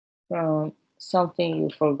from something you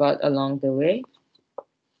forgot along the way.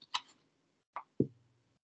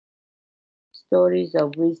 Stories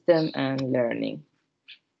of wisdom and learning.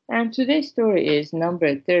 And today's story is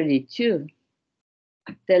number 32,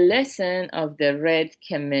 The Lesson of the Red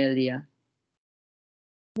Camellia.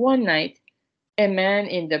 One night, a man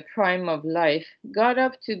in the prime of life got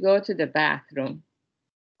up to go to the bathroom.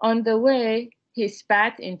 On the way, he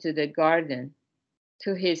spat into the garden.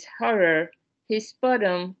 To his horror, his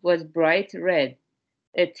bottom was bright red,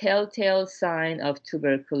 a telltale sign of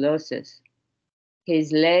tuberculosis.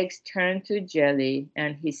 His legs turned to jelly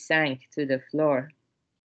and he sank to the floor.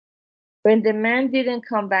 When the man didn't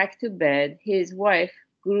come back to bed, his wife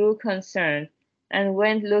grew concerned and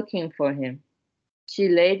went looking for him. She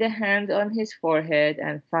laid a hand on his forehead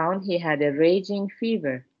and found he had a raging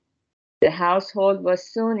fever. The household was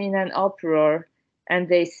soon in an uproar and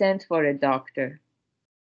they sent for a doctor.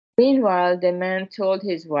 Meanwhile, the man told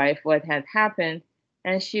his wife what had happened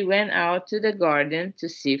and she went out to the garden to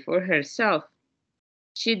see for herself.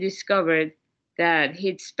 She discovered that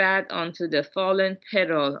he'd spat onto the fallen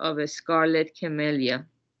petal of a scarlet camellia.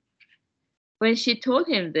 When she told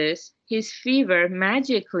him this, his fever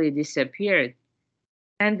magically disappeared,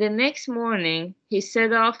 and the next morning he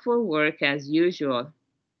set off for work as usual.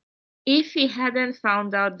 If he hadn't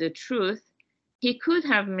found out the truth, he could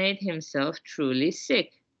have made himself truly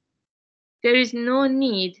sick. There is no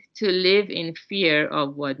need to live in fear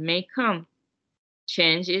of what may come.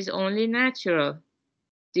 Change is only natural.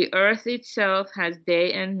 The earth itself has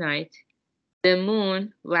day and night. The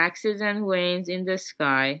moon waxes and wanes in the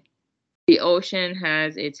sky. The ocean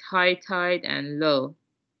has its high tide and low.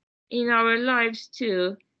 In our lives,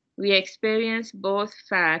 too, we experience both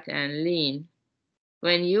fat and lean.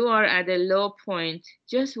 When you are at a low point,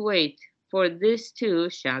 just wait, for this too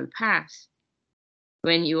shall pass.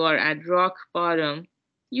 When you are at rock bottom,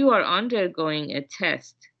 you are undergoing a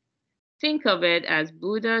test. Think of it as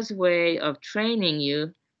Buddha's way of training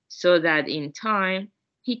you so that in time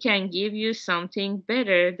he can give you something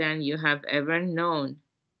better than you have ever known.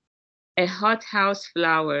 A hothouse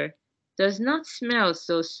flower does not smell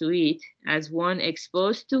so sweet as one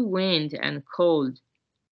exposed to wind and cold.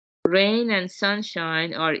 Rain and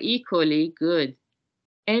sunshine are equally good.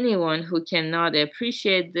 Anyone who cannot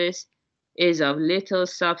appreciate this is of little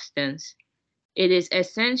substance. It is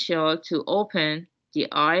essential to open the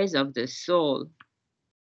eyes of the soul.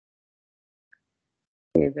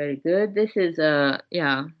 Okay, very good. This is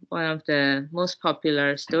one of the most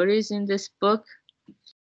popular stories in this book.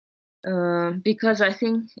 Because I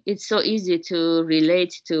think it's so easy to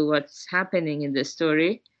relate to what's happening in the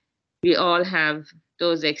story. We all have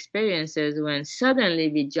those experiences when suddenly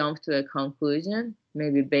we jump to a conclusion,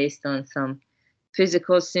 maybe based on some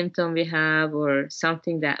physical symptom we have or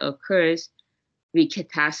something that occurs. We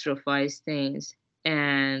catastrophize things,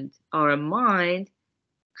 and our mind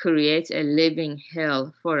creates a living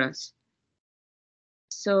hell for us.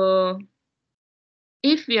 So,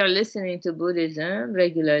 if we are listening to Buddhism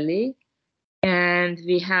regularly, and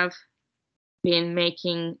we have been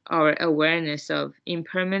making our awareness of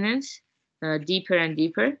impermanence deeper and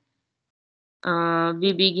deeper,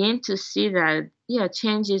 we begin to see that,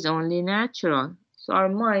 change is only natural. So our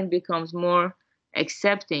mind becomes more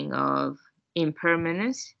accepting of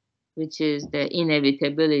impermanence, which is the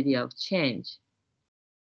inevitability of change.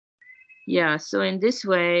 Yeah, so in this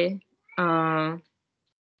way,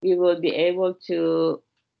 we will be able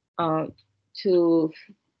uh, to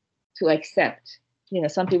to accept.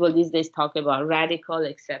 Some people these days talk about radical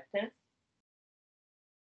acceptance.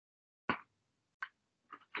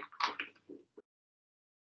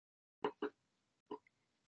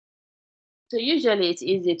 So usually it's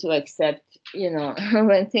easy to accept,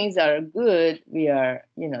 when things are good, we are,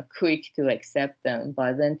 quick to accept them.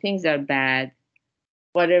 But when things are bad,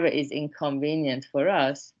 whatever is inconvenient for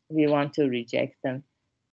us, we want to reject them.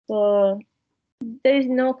 So there is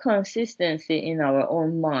no consistency in our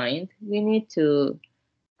own mind. We need to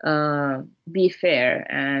be fair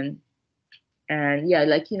and yeah,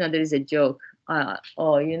 like there is a joke.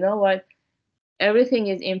 Oh, you know what? Everything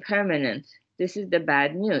is impermanent. This is the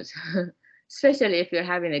bad news. Especially if you're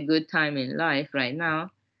having a good time in life right now.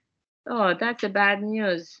 Oh, that's a bad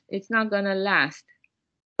news. It's not gonna last.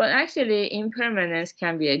 But actually, impermanence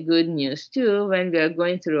can be a good news too when we are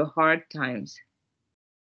going through hard times.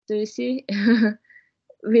 So you see,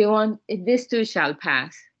 we want this too shall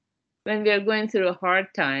pass. When we are going through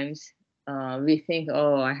hard times, we think,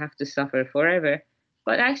 oh, I have to suffer forever.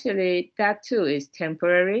 But actually, that too is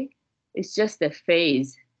temporary. It's just a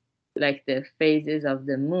phase, like the phases of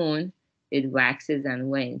the moon. It waxes and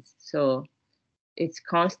wanes. So it's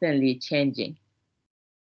constantly changing.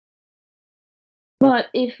 But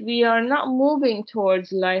if we are not moving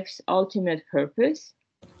towards life's ultimate purpose,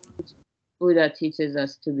 which Buddha teaches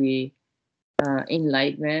us to be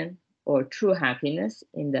enlightenment or true happiness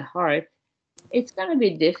in the heart, it's going to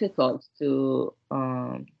be difficult to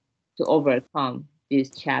overcome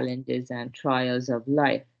these challenges and trials of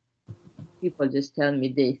life. People just tell me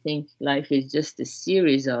they think life is just a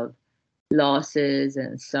series of losses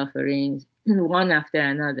and sufferings, one after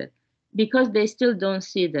another, because they still don't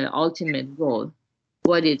see the ultimate goal,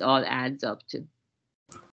 what it all adds up to.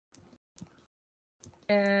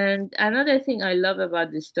 And another thing I love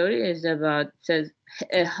about this story is about says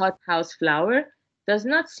a hothouse flower does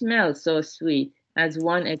not smell so sweet as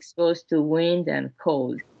one exposed to wind and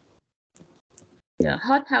cold. Yeah,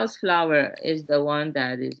 hothouse flower is the one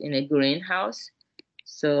that is in a greenhouse.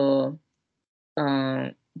 So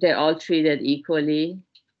they're all treated equally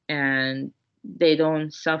and they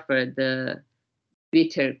don't suffer the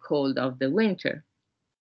bitter cold of the winter.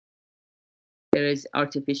 There is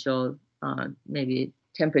artificial, maybe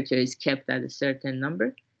temperature is kept at a certain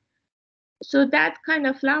number. So that kind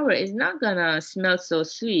of flower is not gonna smell so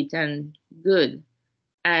sweet and good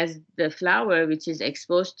as the flower which is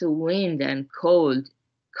exposed to wind and cold,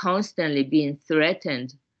 constantly being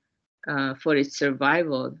threatened for its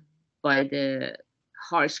survival by the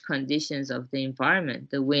harsh conditions of the environment,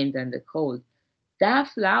 the wind and the cold. That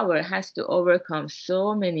flower has to overcome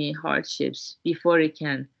so many hardships before it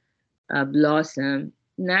can blossom.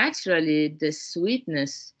 Naturally, the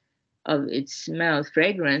sweetness of its smell,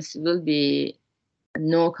 fragrance will be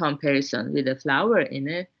no comparison with a flower in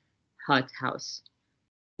a hothouse.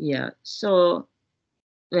 Yeah, so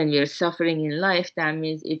when we're suffering in life, that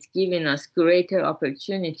means it's giving us greater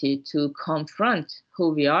opportunity to confront who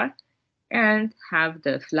we are and have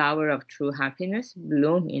the flower of true happiness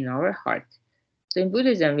bloom in our heart. So in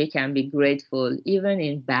Buddhism, we can be grateful even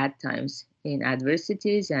in bad times, in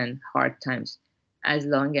adversities and hard times, as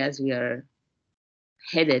long as we are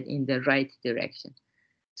headed in the right direction.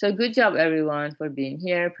 So good job, everyone, for being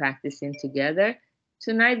here, practicing together.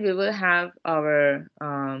 Tonight, we will have our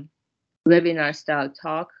webinar style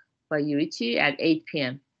talk by Yuichi at 8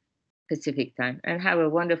 p.m. Pacific time. And have a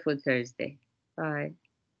wonderful Thursday. Bye.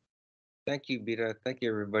 Thank you, Bira. Thank you,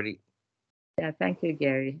 everybody. Yeah, thank you,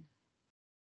 Gary.